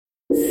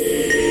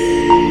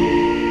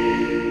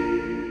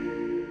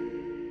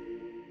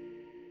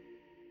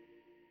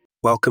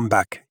Welcome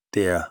back,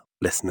 dear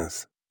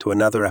listeners, to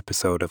another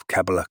episode of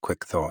Kabbalah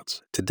Quick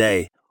Thoughts.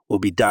 Today, we'll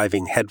be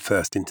diving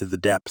headfirst into the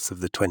depths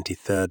of the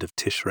 23rd of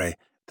Tishrei,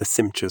 the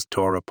Simchas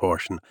Torah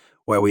portion,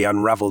 where we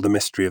unravel the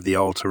mystery of the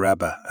Alter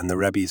Rebbe and the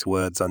Rebbe's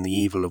words on the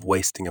evil of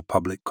wasting a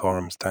public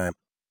quorum's time.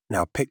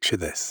 Now picture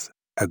this,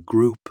 a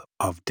group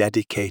of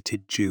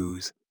dedicated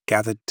Jews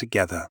gathered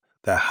together,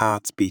 their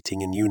hearts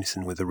beating in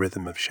unison with the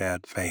rhythm of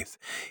shared faith.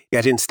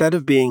 Yet instead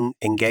of being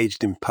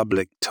engaged in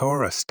public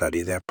Torah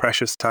study, their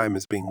precious time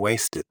is being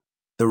wasted.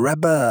 The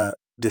Rebbe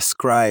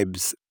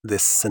describes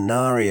this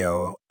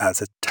scenario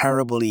as a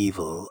terrible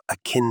evil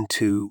akin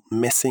to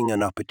missing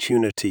an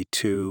opportunity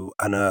to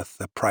unearth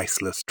a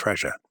priceless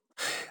treasure.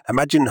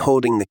 Imagine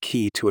holding the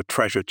key to a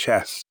treasure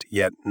chest,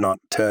 yet not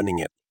turning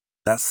it.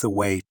 That's the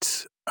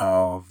weight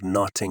of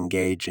not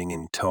engaging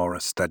in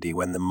Torah study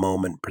when the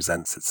moment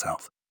presents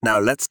itself. Now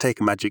let's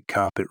take a magic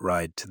carpet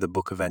ride to the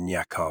book of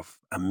Enyakov,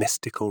 a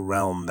mystical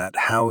realm that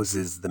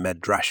houses the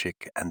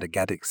Midrashic and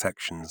Aggadic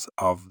sections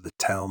of the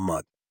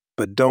Talmud.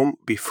 But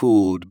don't be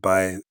fooled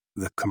by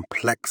the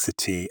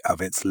complexity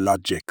of its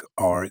logic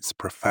or its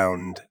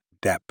profound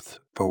depth,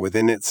 for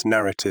within its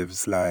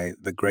narratives lie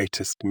the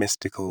greatest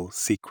mystical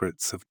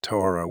secrets of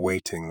Torah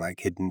waiting like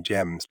hidden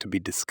gems to be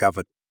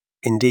discovered.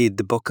 Indeed,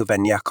 the book of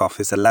Enyakov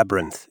is a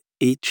labyrinth,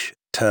 each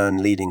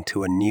turn leading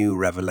to a new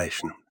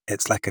revelation.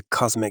 It's like a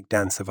cosmic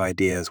dance of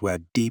ideas where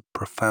deep,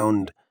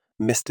 profound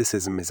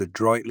mysticism is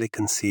adroitly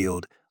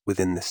concealed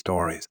within the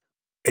stories.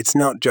 It's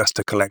not just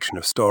a collection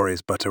of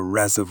stories, but a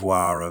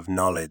reservoir of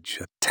knowledge,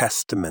 a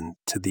testament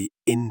to the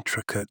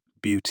intricate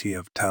beauty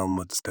of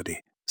Talmud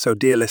study. So,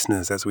 dear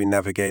listeners, as we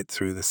navigate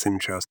through the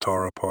Simchas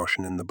Torah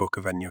portion in the book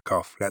of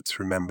Enyakov, let's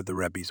remember the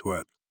Rebbe's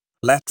words.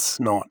 Let's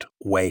not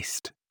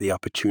waste the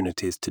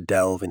opportunities to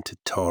delve into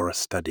Torah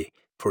study,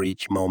 for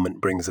each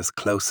moment brings us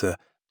closer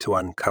to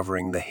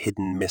uncovering the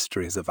hidden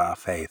mysteries of our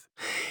faith.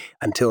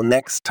 Until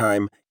next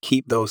time,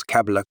 keep those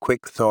Kabbalah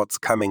quick thoughts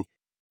coming.